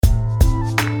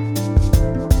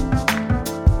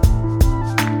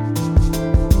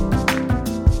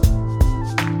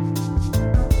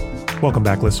Welcome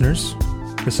back, listeners.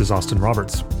 This is Austin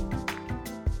Roberts.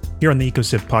 Here on the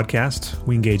EcoCiv podcast,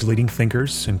 we engage leading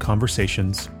thinkers in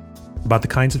conversations about the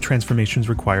kinds of transformations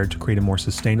required to create a more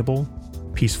sustainable,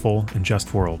 peaceful, and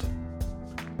just world.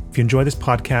 If you enjoy this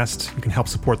podcast, you can help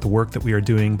support the work that we are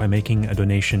doing by making a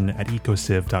donation at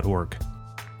ecociv.org.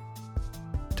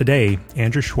 Today,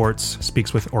 Andrew Schwartz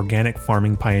speaks with organic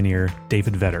farming pioneer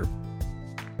David Vetter.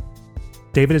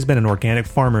 David has been an organic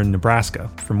farmer in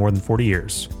Nebraska for more than 40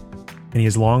 years, and he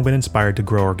has long been inspired to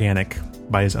grow organic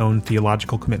by his own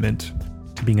theological commitment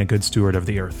to being a good steward of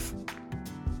the earth.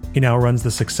 He now runs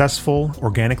the successful,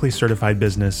 organically certified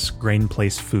business Grain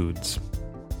Place Foods.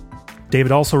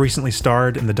 David also recently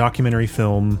starred in the documentary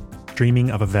film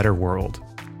Dreaming of a Vetter World,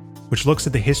 which looks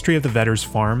at the history of the Vetters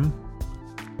farm,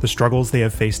 the struggles they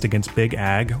have faced against big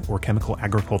ag or chemical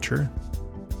agriculture,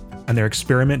 and their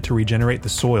experiment to regenerate the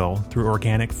soil through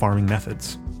organic farming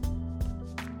methods.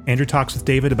 Andrew talks with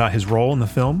David about his role in the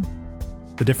film,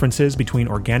 the differences between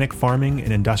organic farming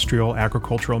and industrial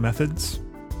agricultural methods,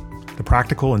 the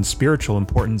practical and spiritual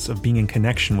importance of being in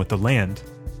connection with the land,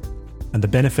 and the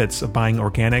benefits of buying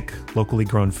organic, locally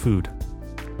grown food.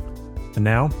 And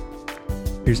now,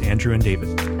 here's Andrew and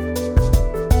David.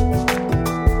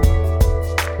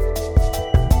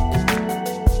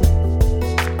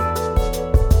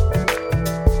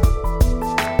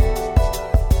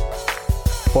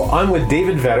 Well, I'm with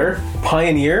David Vetter,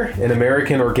 pioneer in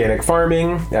American organic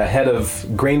farming, head of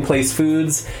Grain Place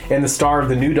Foods, and the star of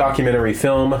the new documentary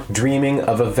film, Dreaming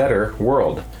of a Vetter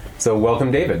World. So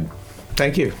welcome, David.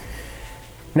 Thank you.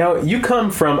 Now, you come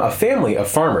from a family of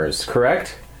farmers,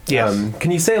 correct? Yes.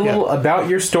 Can you say a little about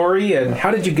your story and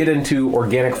how did you get into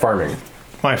organic farming?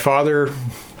 My father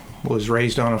was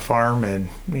raised on a farm,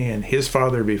 and his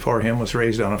father before him was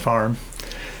raised on a farm.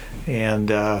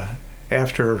 And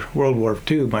after World War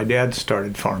II, my dad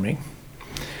started farming.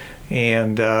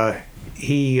 And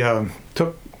he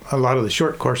took a lot of the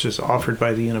short courses offered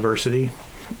by the university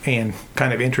and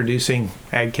kind of introducing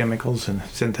ag chemicals and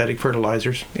synthetic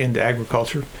fertilizers into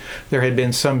agriculture. There had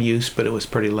been some use, but it was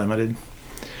pretty limited.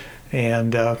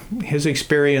 And his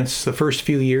experience the first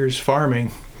few years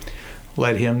farming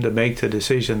led him to make the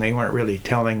decision they weren't really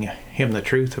telling him the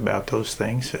truth about those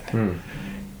things.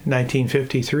 In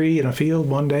 1953, in a field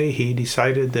one day, he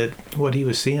decided that what he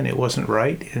was seeing, it wasn't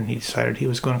right, and he decided he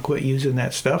was going to quit using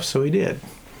that stuff, so he did.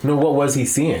 No, what was he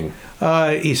seeing?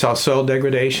 He saw soil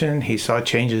degradation. He saw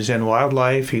changes in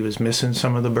wildlife. He was missing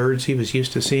some of the birds he was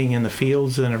used to seeing in the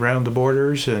fields and around the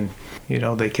borders. And,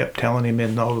 they kept telling him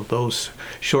in all of those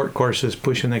short courses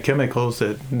pushing the chemicals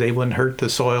that they wouldn't hurt the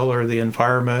soil or the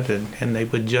environment, and they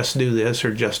would just do this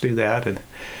or just do that. And it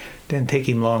didn't take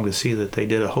him long to see that they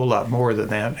did a whole lot more than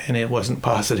that, and it wasn't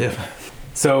positive.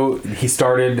 So he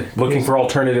started looking for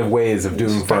alternative ways of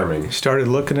doing farming. Started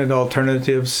looking at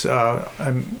alternatives.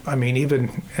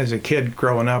 Even as a kid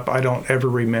growing up, I don't ever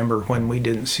remember when we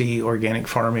didn't see organic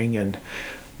farming and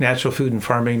natural food and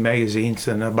farming magazines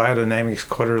and Biodynamics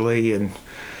Quarterly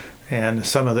and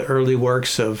some of the early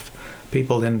works of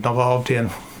people involved in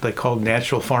they called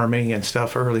natural farming and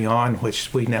stuff early on,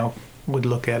 which we now would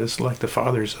look at as like the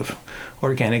fathers of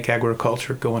organic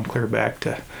agriculture, going clear back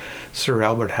to Sir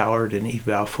Albert Howard and Eve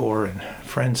Balfour and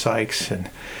Fred Sykes and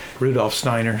Rudolf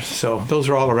Steiner. So those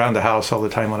are all around the house all the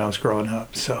time when I was growing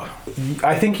up. So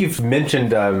I think you've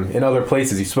mentioned in other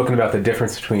places, you've spoken about the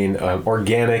difference between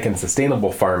organic and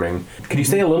sustainable farming. Could you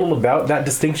say a little about that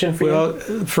distinction for you? Well,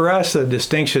 for us, the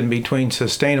distinction between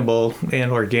sustainable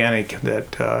and organic,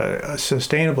 that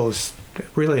sustainable is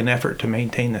really an effort to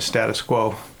maintain the status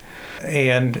quo.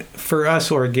 And for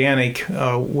us, organic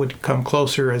would come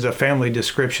closer as a family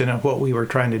description of what we were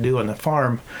trying to do on the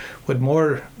farm, would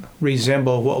more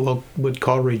resemble what we would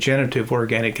call regenerative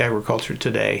organic agriculture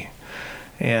today.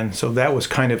 And so that was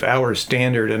kind of our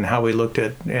standard and how we looked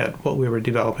at what we were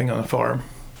developing on the farm.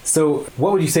 So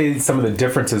what would you say some of the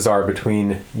differences are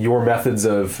between your methods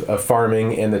of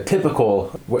farming and the typical,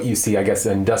 what you see, I guess,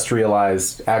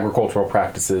 industrialized agricultural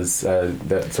practices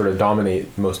that sort of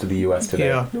dominate most of the U.S. today?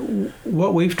 Yeah.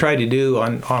 What we've tried to do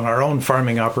on our own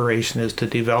farming operation is to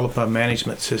develop a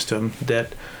management system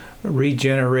that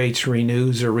regenerates,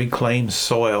 renews, or reclaims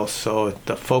soil. So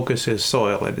the focus is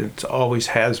soil, and it always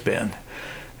has been.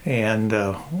 And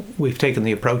we've taken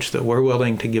the approach that we're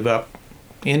willing to give up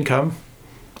income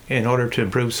in order to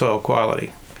improve soil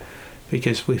quality,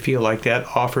 because we feel like that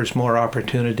offers more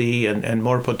opportunity and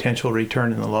more potential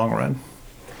return in the long run.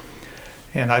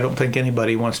 And I don't think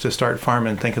anybody wants to start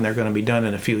farming thinking they're going to be done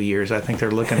in a few years. I think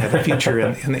they're looking at the future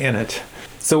in it.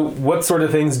 So what sort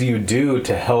of things do you do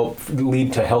to help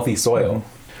lead to healthy soil?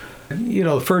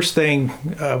 The first thing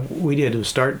we did was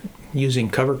start using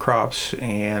cover crops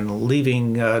and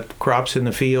leaving crops in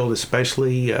the field,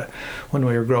 especially when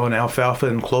we were growing alfalfa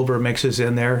and clover mixes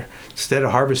in there. Instead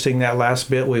of harvesting that last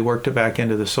bit, we worked it back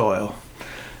into the soil.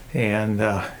 And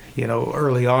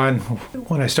early on,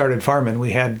 when I started farming,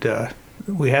 we had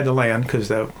the land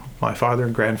because my father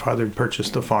and grandfather had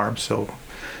purchased the farm,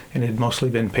 and it had mostly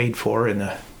been paid for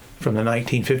from the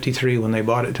 1953 when they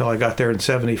bought it till I got there in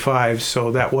 75.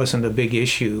 So that wasn't a big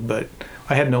issue, but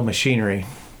I had no machinery.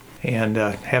 And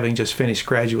having just finished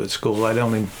graduate school, I'd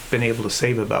only been able to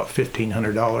save about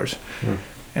 $1,500.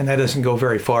 And that doesn't go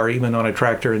very far, even on a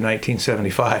tractor in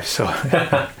 1975.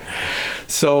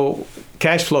 So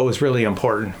cash flow is really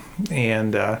important.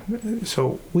 And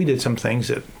so we did some things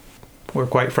that were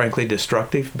quite frankly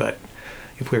destructive, but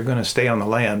if we were going to stay on the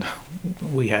land,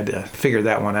 we had to figure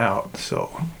that one out.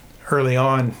 So early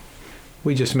on,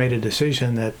 we just made a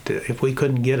decision that if we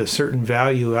couldn't get a certain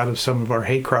value out of some of our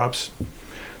hay crops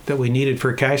that we needed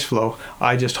for cash flow,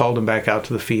 I just hauled them back out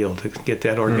to the field to get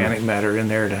that organic matter in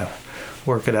there to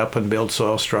work it up and build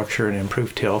soil structure and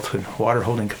improve tilth and water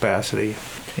holding capacity.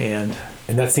 And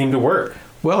that seemed to work.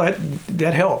 Well,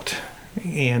 that helped.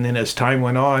 And then as time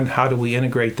went on, how do we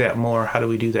integrate that more? How do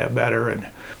we do that better? And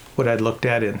what I'd looked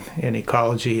at in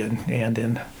ecology and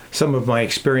in some of my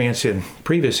experience in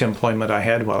previous employment I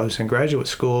had while I was in graduate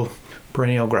school,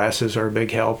 perennial grasses are a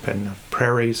big help, and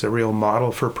prairie is a real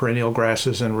model for perennial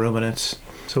grasses and ruminants.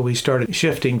 So we started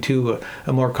shifting to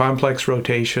a more complex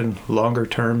rotation, longer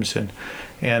terms,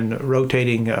 and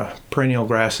rotating perennial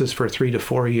grasses for 3 to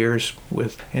 4 years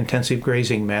with intensive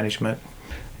grazing management.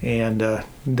 And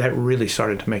that really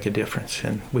started to make a difference.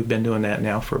 And we've been doing that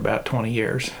now for about 20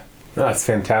 years. Oh, that's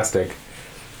fantastic.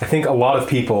 I think a lot of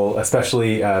people,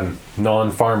 especially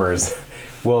non-farmers,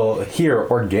 will hear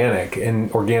organic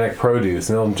and organic produce,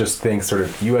 and they'll just think sort of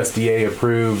USDA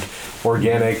approved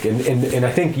organic, and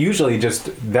I think usually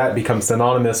just that becomes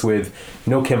synonymous with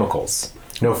no chemicals,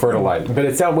 no fertilizer. But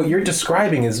it's not what you're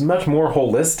describing is much more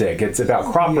holistic. It's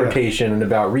about crop rotation and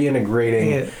about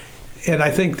reintegrating. And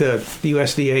I think the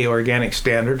USDA organic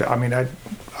standard, I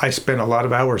spent a lot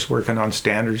of hours working on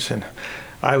standards, and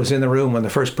I was in the room when the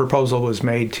first proposal was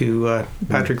made to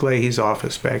Patrick Leahy's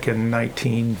office back in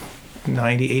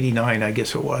 89, I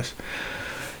guess it was.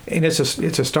 And it's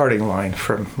a starting line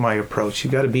from my approach.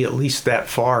 You've got to be at least that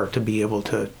far to be able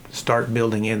to start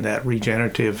building in that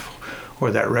regenerative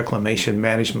or that reclamation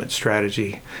management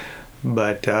strategy.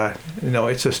 But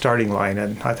it's a starting line,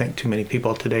 and I think too many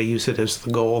people today use it as the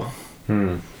goal.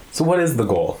 So what is the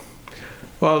goal?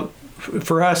 Well,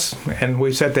 for us, and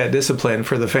we set that discipline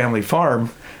for the family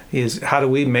farm, is how do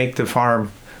we make the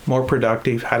farm more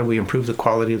productive? How do we improve the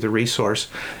quality of the resource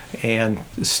and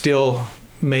still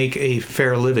make a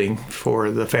fair living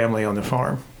for the family on the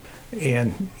farm?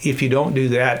 And if you don't do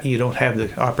that, you don't have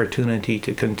the opportunity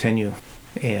to continue.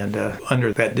 And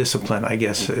under that discipline, I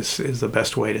guess, is the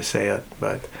best way to say it.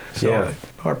 But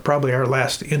probably our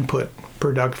last input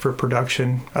for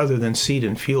production, other than seed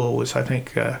and fuel, was, I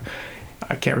think,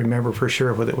 I can't remember for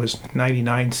sure whether it was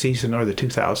 99 season or the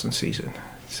 2000 season.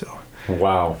 So.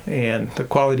 Wow. And the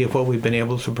quality of what we've been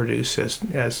able to produce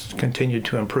has continued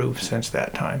to improve since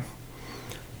that time.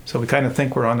 So we kind of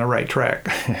think we're on the right track.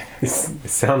 It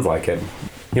sounds like it.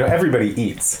 Everybody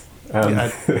eats.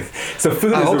 So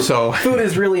food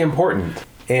is really important.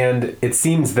 And it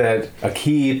seems that a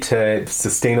key to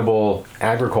sustainable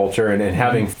agriculture and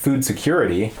having food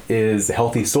security is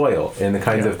healthy soil, and the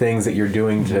kinds of things that you're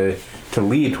doing to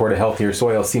lead toward a healthier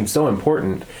soil seems so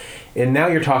important. And now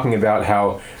you're talking about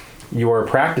how your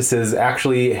practices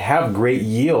actually have great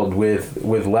yield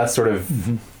with less sort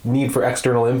of need for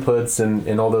external inputs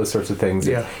and all those sorts of things.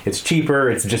 Yeah. It's cheaper,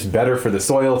 it's just better for the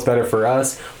soil, it's better for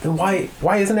us. Then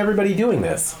why isn't everybody doing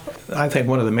this? I think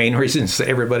one of the main reasons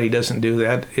everybody doesn't do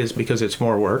that is because it's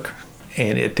more work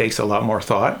and it takes a lot more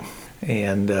thought.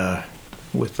 And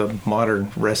with the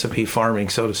modern recipe farming,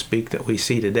 so to speak, that we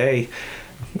see today,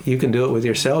 you can do it with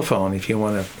your cell phone. If you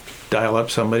want to dial up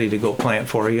somebody to go plant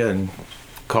for you and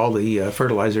call the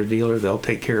fertilizer dealer, they'll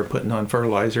take care of putting on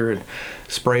fertilizer and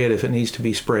spray it if it needs to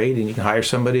be sprayed, and you can hire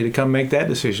somebody to come make that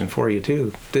decision for you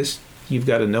too. You've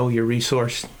got to know your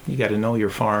resource, you got to know your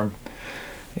farm,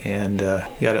 and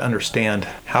you got to understand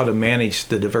how to manage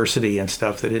the diversity and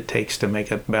stuff that it takes to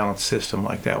make a balanced system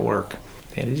like that work.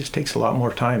 And it just takes a lot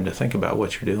more time to think about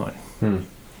what you're doing.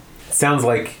 Sounds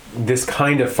like this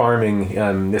kind of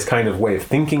farming, this kind of way of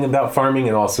thinking about farming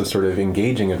and also sort of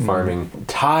engaging in farming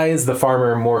ties the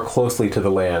farmer more closely to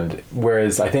the land.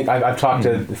 Whereas I think I've talked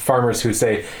to farmers who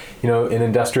say, in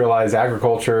industrialized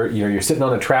agriculture, you're sitting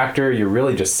on a tractor, you're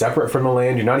really just separate from the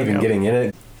land, you're not even getting in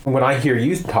it. When I hear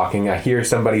you talking, I hear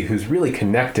somebody who's really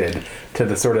connected to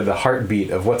the sort of the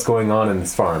heartbeat of what's going on in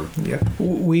this farm. Yeah.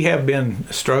 We have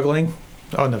been struggling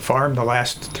on the farm the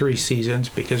last 3 seasons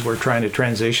because we're trying to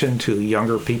transition to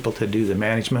younger people to do the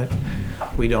management.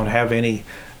 We don't have any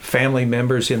family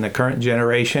members in the current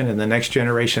generation and the next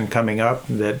generation coming up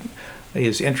that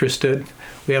is interested.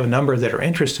 We have a number that are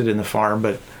interested in the farm,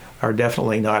 but are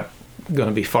definitely not going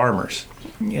to be farmers.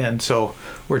 And so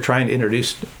we're trying to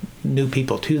introduce new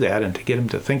people to that and to get them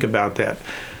to think about that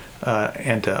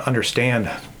and to understand,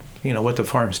 what the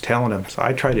farm's telling them. So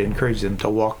I try to encourage them to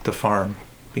walk the farm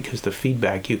because the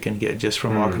feedback you can get just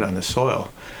from walking on the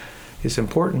soil is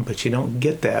important, but you don't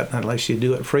get that unless you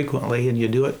do it frequently and you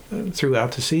do it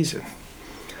throughout the season.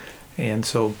 And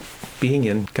so being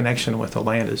in connection with the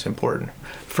land is important.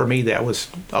 For me, that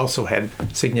also had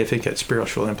significant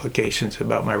spiritual implications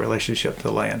about my relationship to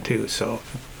the land too. So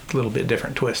a little bit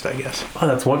different twist, I guess. Oh,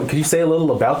 that's one. Could you say a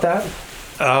little about that?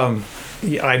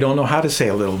 I don't know how to say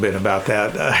a little bit about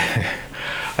that.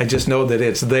 I just know that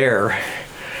it's there.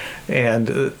 And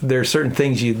there are certain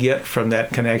things you get from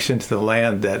that connection to the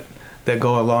land that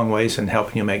go a long ways in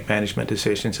helping you make management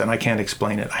decisions. And I can't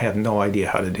explain it. I have no idea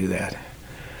how to do that.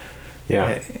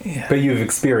 Yeah. But you've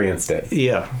experienced it.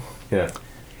 Yeah. Yeah.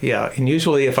 Yeah. And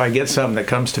usually if I get something that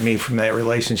comes to me from that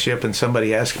relationship and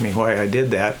somebody asks me why I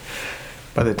did that,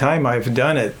 by the time I've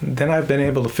done it, then I've been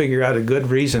able to figure out a good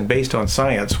reason based on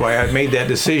science why I made that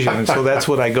decision. And so that's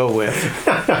what I go with.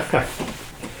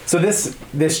 So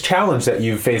this challenge that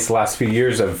you've faced the last few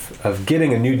years of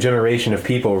getting a new generation of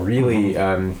people really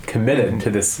committed to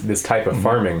this type of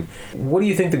farming, what do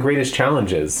you think the greatest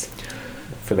challenge is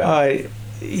for that?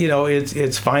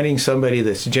 It's finding somebody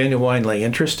that's genuinely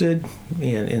interested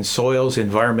in soils,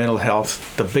 environmental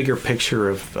health, the bigger picture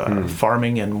of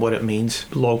farming and what it means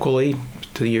locally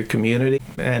to your community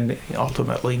and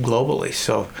ultimately globally.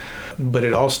 So, but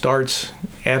it all starts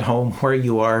at home where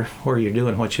you are, where you're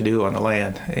doing what you do on the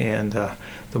land. And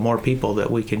the more people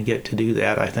that we can get to do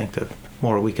that, I think the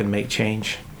more we can make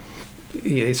change.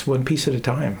 It's one piece at a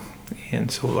time.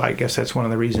 And so I guess that's one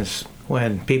of the reasons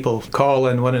when people call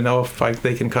and want to know if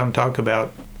they can come talk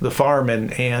about the farm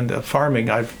and farming,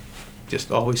 I've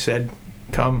just always said,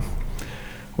 come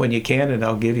when you can and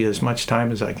I'll give you as much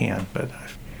time as I can. But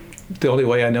the only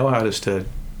way I know how is to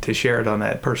share it on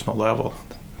that personal level.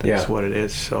 That's what it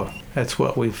is. So that's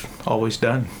what we've always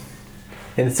done.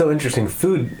 And it's so interesting.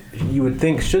 Food, you would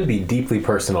think, should be deeply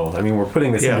personal. I mean, we're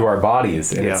putting this into our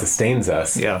bodies, and it sustains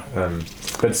us. Yeah.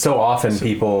 But so often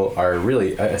people are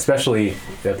really, especially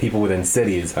people within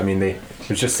cities, I mean,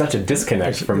 there's just such a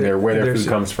disconnect from where their food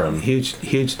comes from.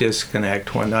 Huge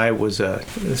disconnect. When I was a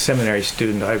seminary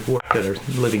student, I worked at a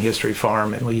living history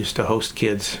farm, and we used to host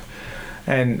kids.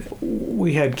 And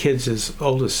we had kids as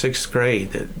old as 6th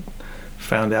grade that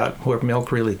found out where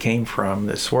milk really came from,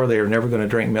 that swore they were never going to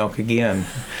drink milk again.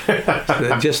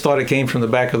 They just thought it came from the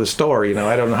back of the store.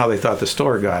 I don't know how they thought the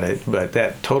store got it, but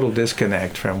that total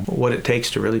disconnect from what it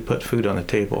takes to really put food on the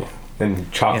table. And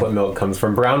chocolate milk comes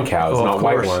from brown cows, not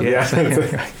white ones.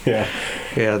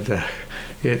 Yeah.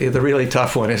 The really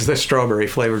tough one is the strawberry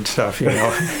flavored stuff,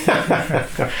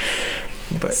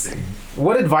 But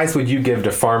what advice would you give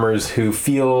to farmers who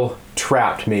feel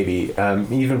trapped, maybe,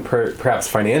 even perhaps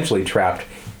financially trapped,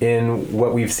 in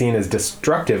what we've seen as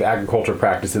destructive agriculture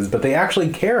practices, but they actually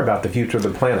care about the future of the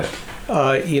planet?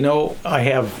 I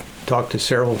have talked to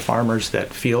several farmers that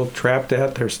feel trapped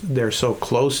at. They're so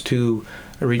close to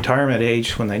a retirement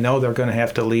age when they know they're going to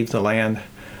have to leave the land,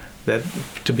 that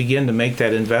to begin to make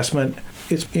that investment,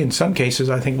 it's, in some cases,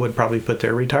 I think would probably put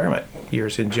their retirement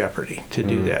years in jeopardy to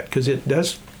do that, because it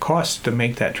does cost to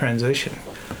make that transition.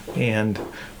 And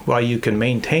while you can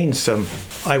maintain some,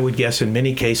 I would guess in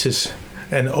many cases,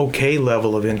 an okay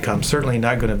level of income, certainly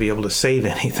not going to be able to save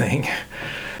anything.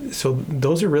 So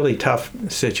those are really tough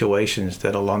situations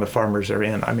that a lot of farmers are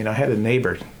in. I mean, I had a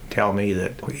neighbor tell me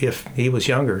that if he was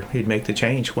younger, he'd make the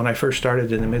change when I first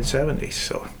started in the mid-'70s.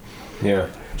 So, yeah.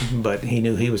 But he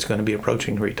knew he was going to be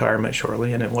approaching retirement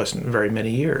shortly, and it wasn't very many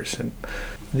years. And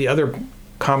the other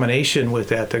combination with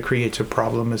that creates a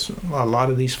problem is a lot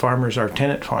of these farmers are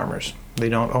tenant farmers. They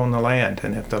don't own the land,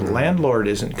 and if the landlord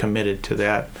isn't committed to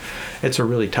that, it's a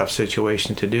really tough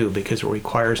situation to do because it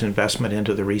requires investment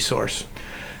into the resource.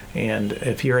 And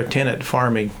if you're a tenant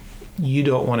farming, you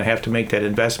don't want to have to make that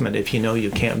investment if you know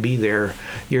you can't be there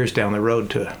years down the road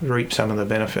to reap some of the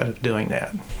benefit of doing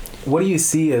that. What do you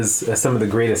see as some of the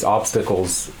greatest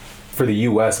obstacles for the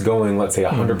U.S. going, let's say,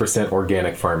 100%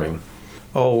 organic farming?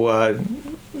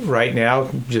 Right now,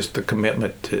 just the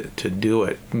commitment to do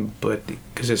it, but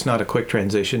because it's not a quick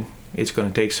transition, it's going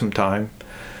to take some time,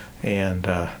 and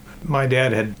My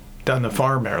dad had done the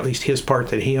farm, or at least his part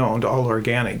that he owned, all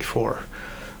organic for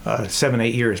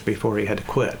 7-8 years before he had to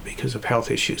quit because of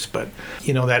health issues. But,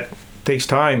 that takes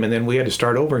time, and then we had to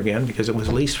start over again because it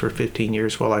was leased for 15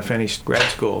 years while I finished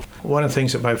grad school. One of the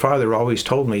things that my father always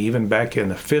told me, even back in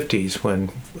the 50s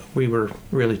when we were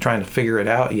really trying to figure it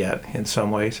out yet in some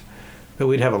ways, that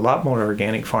we'd have a lot more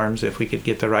organic farms if we could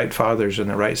get the right fathers and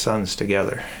the right sons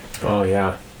together. Oh,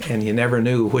 yeah. And you never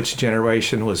knew which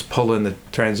generation was pulling the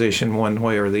transition one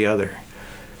way or the other.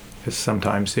 Because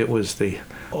sometimes it was the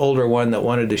older one that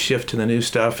wanted to shift to the new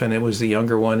stuff, and it was the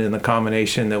younger one in the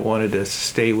combination that wanted to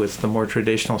stay with the more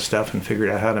traditional stuff and figured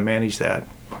out how to manage that.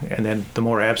 And then the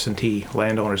more absentee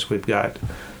landowners we've got,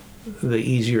 the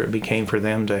easier it became for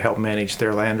them to help manage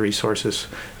their land resources.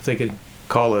 If they could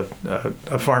call a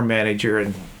farm manager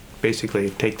and basically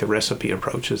take the recipe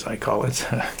approach, as I call it.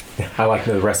 I like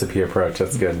the recipe approach.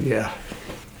 That's good. Yeah.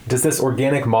 Does this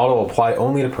organic model apply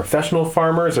only to professional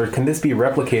farmers, or can this be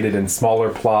replicated in smaller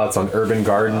plots on urban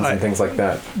gardens and things like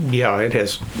that? Yeah, it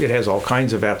has all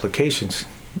kinds of applications.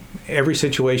 Every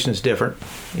situation is different,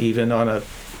 even on a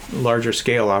larger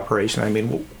scale operation. I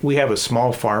mean, we have a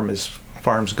small farm as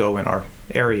farms go in our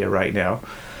area right now.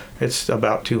 It's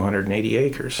about 280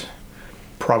 acres.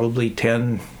 Probably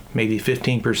 10, maybe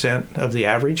 15% of the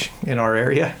average in our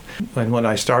area. And when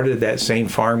I started, that same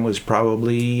farm was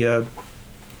probably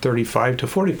 35 to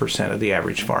 40% of the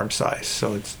average farm size.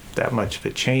 So it's that much of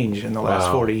a change in the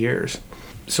last 40 years.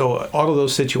 So all of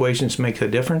those situations make a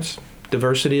difference.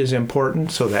 Diversity is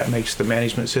important, so that makes the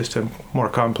management system more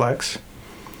complex.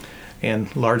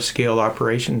 And large-scale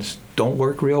operations don't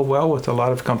work real well with a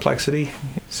lot of complexity.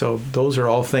 So those are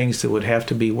all things that would have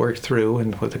to be worked through,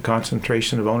 and with a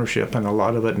concentration of ownership and a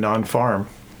lot of it non-farm.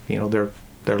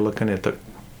 They're looking at the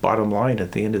bottom line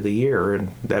at the end of the year,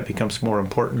 and that becomes more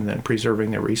important than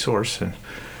preserving the resource and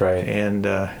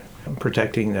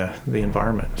protecting the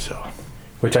environment. So,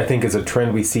 which I think is a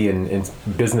trend we see in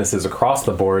businesses across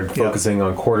the board, focusing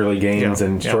on quarterly gains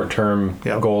and short-term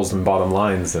goals and bottom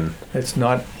lines. And it's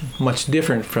not much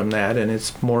different from that, and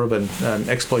it's more of an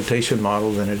exploitation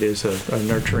model than it is a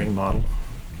nurturing model.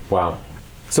 Wow.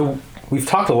 So we've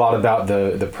talked a lot about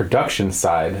the production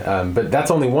side, but that's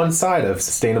only one side of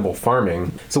sustainable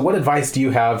farming. So what advice do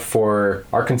you have for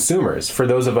our consumers, for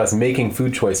those of us making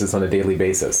food choices on a daily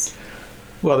basis?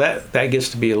 Well, that gets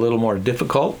to be a little more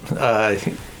difficult.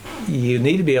 You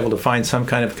need to be able to find some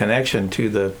kind of connection to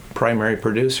the primary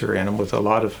producer, and with a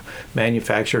lot of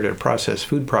manufactured or processed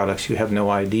food products, you have no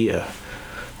idea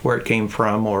where it came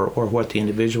from or what the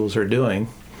individuals are doing.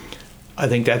 I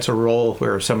think that's a role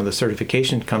where some of the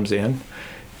certification comes in.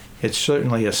 It's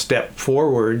certainly a step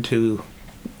forward to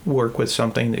work with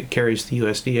something that carries the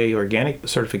USDA organic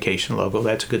certification logo.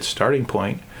 That's a good starting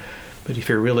point. But if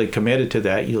you're really committed to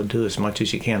that, you'll do as much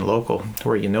as you can local,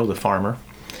 where you know the farmer.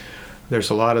 There's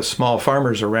a lot of small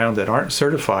farmers around that aren't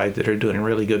certified that are doing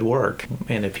really good work.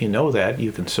 And if you know that,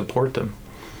 you can support them.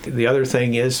 The other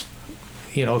thing is,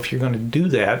 if you're going to do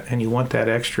that and you want that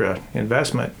extra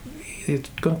investment, it's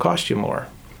going to cost you more.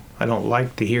 I don't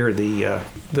like to hear the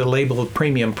label of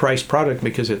premium priced product,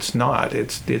 because it's not.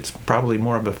 It's probably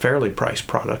more of a fairly priced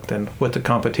product than what the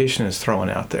competition is throwing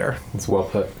out there. It's well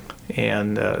put.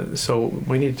 And so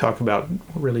we need to talk about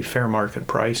really fair market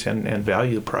price and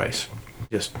value price.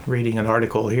 Just reading an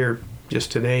article here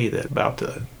just today about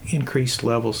the increased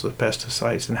levels of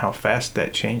pesticides and how fast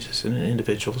that changes in an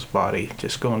individual's body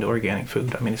just going to organic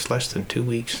food. I mean, it's less than 2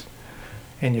 weeks,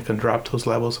 and you can drop those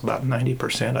levels about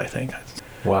 90%, I think.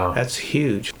 Wow. That's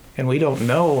huge. And we don't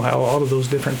know how all of those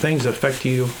different things affect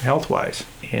you health-wise.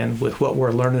 And with what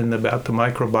we're learning about the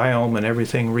microbiome and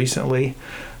everything recently,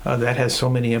 that has so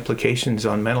many implications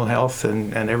on mental health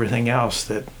and everything else,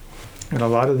 and a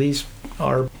lot of these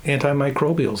are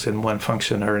antimicrobials in one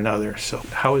function or another. So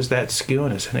how is that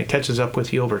skewing us? And it catches up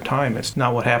with you over time. It's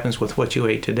not what happens with what you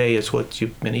ate today. It's what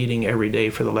you've been eating every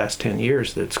day for the last 10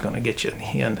 years that's going to get you in the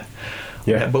end.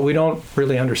 Yeah. But we don't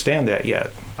really understand that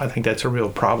yet. I think that's a real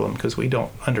problem, because we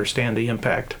don't understand the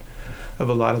impact of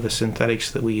a lot of the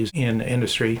synthetics that we use in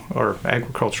industry, or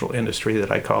agricultural industry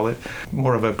that I call it.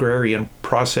 More of an agrarian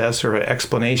process or an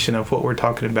explanation of what we're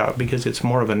talking about, because it's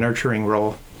more of a nurturing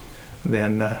role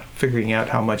than figuring out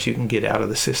how much you can get out of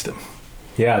the system.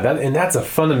 Yeah, that's a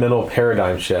fundamental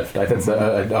paradigm shift. I think it's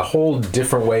a whole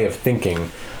different way of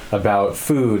thinking about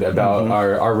food, about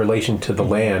our relation to the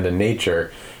land and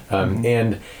nature.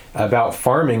 And about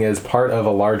farming as part of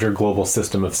a larger global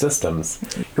system of systems.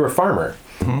 You're a farmer,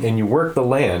 and you work the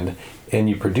land, and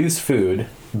you produce food,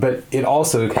 but it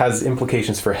also has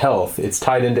implications for health. It's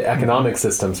tied into economic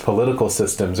systems, political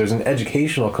systems. There's an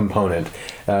educational component,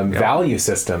 value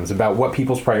systems about what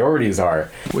people's priorities are.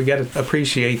 We got to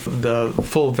appreciate the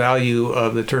full value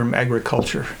of the term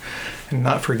agriculture and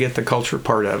not forget the culture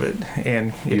part of it.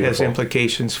 And it has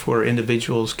implications for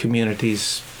individuals, communities,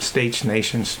 states,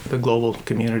 nations, the global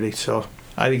community. So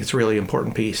I think it's a really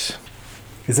important piece.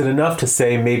 Is it enough to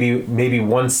say maybe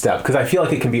one step? Because I feel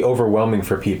like it can be overwhelming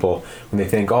for people when they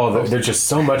think, there's just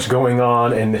so much going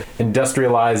on, and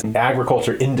industrialized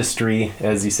agriculture industry,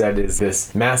 as you said, is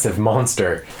this massive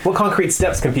monster. What concrete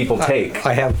steps can people take?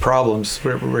 I have problems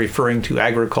referring to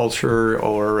agriculture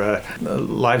or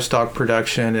livestock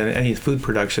production and any food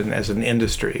production as an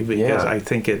industry, because I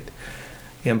think it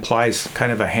implies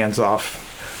kind of a hands-off,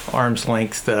 arm's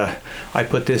length, I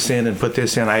put this in and put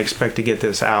this in, I expect to get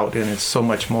this out, and it's so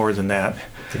much more than that.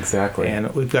 Exactly.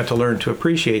 And we've got to learn to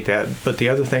appreciate that. But the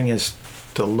other thing is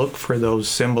to look for those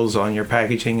symbols on your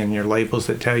packaging and your labels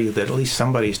that tell you that at least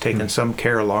somebody's taken some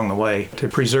care along the way to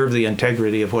preserve the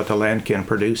integrity of what the land can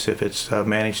produce if it's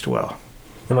managed well.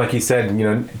 And like you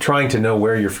said, trying to know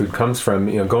where your food comes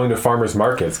from, going to farmers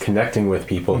markets, connecting with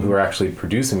people who are actually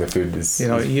producing the food is.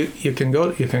 You can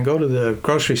go to the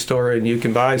grocery store and you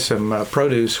can buy some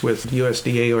produce with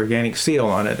USDA organic seal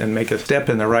on it and make a step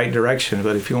in the right direction.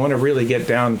 But if you want to really get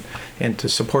down and to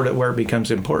support it where it becomes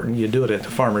important, you do it at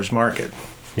the farmers market.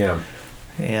 Yeah.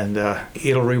 And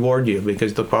it'll reward you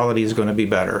because the quality is going to be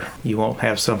better. You won't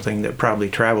have something that probably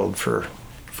traveled for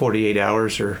 48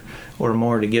 hours or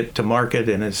more to get to market,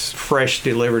 and it's fresh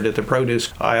delivered at the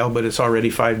produce aisle, but it's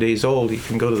already 5 days old. You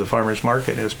can go to the farmer's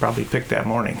market and it's probably picked that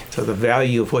morning. So the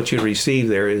value of what you receive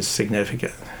there is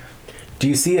significant. Do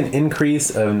you see an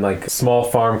increase in like small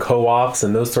farm co-ops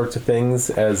and those sorts of things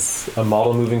as a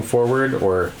model moving forward,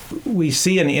 or? We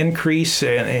see an increase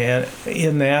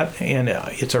in that, and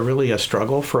it's really a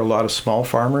struggle for a lot of small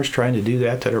farmers trying to do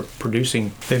that are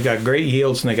producing. They've got great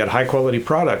yields and they got high quality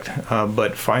product,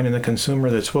 but finding the consumer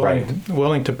that's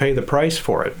willing to pay the price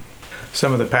for it.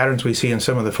 Some of the patterns we see in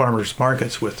some of the farmers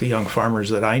markets with the young farmers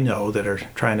that I know that are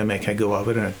trying to make a go of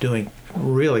it and are doing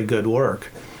really good work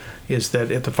is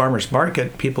that at the farmer's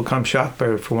market, people come shop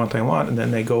for what they want, and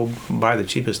then they go buy the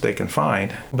cheapest they can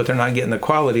find, but they're not getting the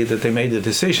quality that they made the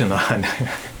decision on.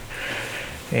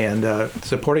 And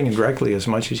supporting it directly as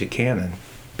much as you can and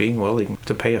being willing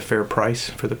to pay a fair price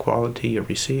for the quality you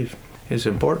receive is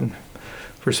important.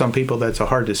 For some people, that's a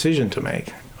hard decision to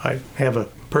make. I have a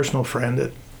personal friend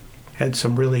that had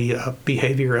some really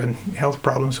behavior and health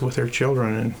problems with their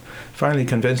children and finally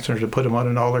convinced her to put them on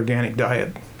an all-organic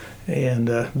diet. And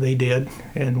they did,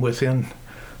 and within,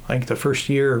 I think, the first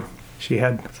year, she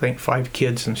had, 5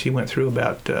 kids, and she went through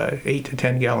about 8 to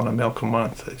 10 gallons of milk a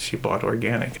month that she bought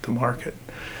organic at the market.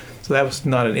 So that was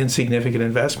not an insignificant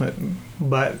investment,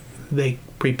 but they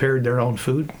prepared their own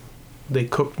food. They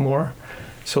cooked more,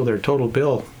 so their total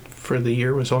bill for the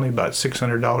year was only about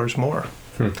 $600 more.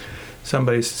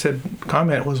 Somebody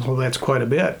comment was, well, that's quite a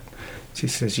bit. She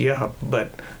says, yeah,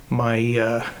 but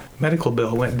my medical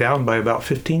bill went down by about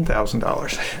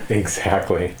 $15,000.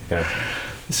 Exactly. Yeah.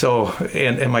 So,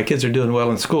 and my kids are doing well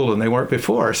in school, and they weren't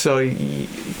before. So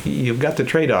you've got the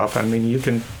trade-off. I mean, you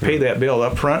can pay that bill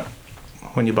up front.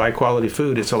 When you buy quality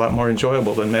food, it's a lot more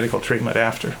enjoyable than medical treatment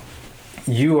after.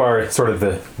 You are sort of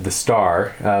the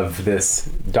star of this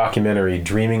documentary,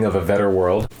 Dreaming of a Better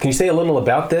World. Can you say a little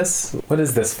about this? What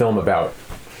is this film about?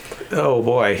 Oh,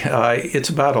 boy. It's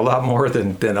about a lot more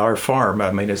than our farm.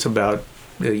 I mean, it's about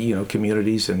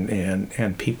communities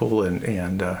and people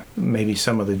and maybe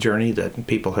some of the journey that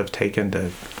people have taken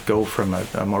to go from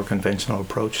a more conventional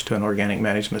approach to an organic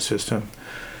management system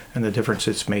and the difference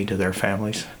it's made to their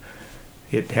families.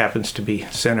 It happens to be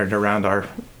centered around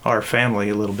our family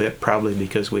a little bit, probably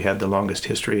because we had the longest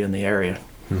history in the area.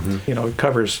 Mm-hmm. It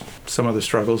covers some of the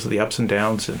struggles, the ups and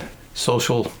downs, and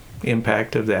social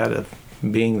impact of that, of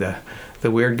being the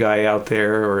weird guy out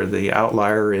there or the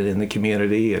outlier in the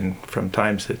community, and from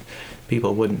times that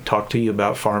people wouldn't talk to you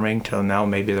about farming till now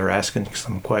maybe they're asking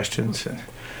some questions. And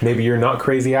maybe you're not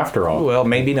crazy after all. Well,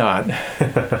 maybe not.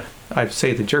 I'd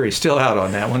say the jury's still out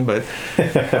on that one, but...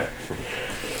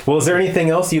 Well, is there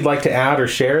anything else you'd like to add or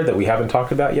share that we haven't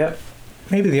talked about yet?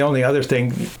 Maybe the only other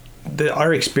thing,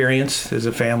 our experience as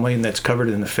a family, and that's covered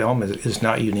in the film, is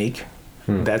not unique.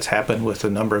 That's happened with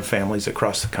a number of families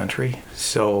across the country.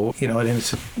 So,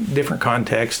 it's a different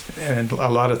context, and a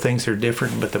lot of things are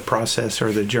different, but the process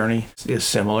or the journey is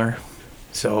similar.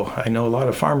 So I know a lot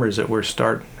of farmers that were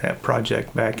starting that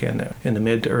project back in the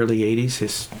mid to early 80s.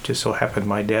 It just so happened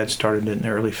my dad started it in the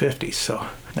early 50s. So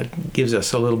that gives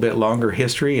us a little bit longer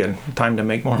history and time to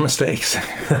make more mistakes.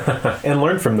 And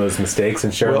learn from those mistakes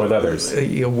and share them with others.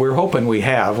 We're hoping we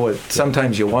have.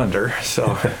 Sometimes you wonder.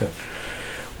 So.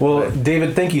 Well,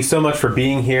 David, thank you so much for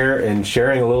being here and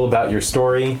sharing a little about your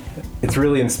story. It's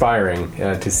really inspiring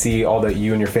to see all that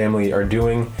you and your family are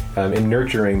doing in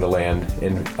nurturing the land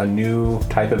in a new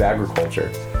type of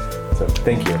agriculture. So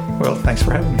thank you. Well, thanks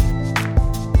for having me.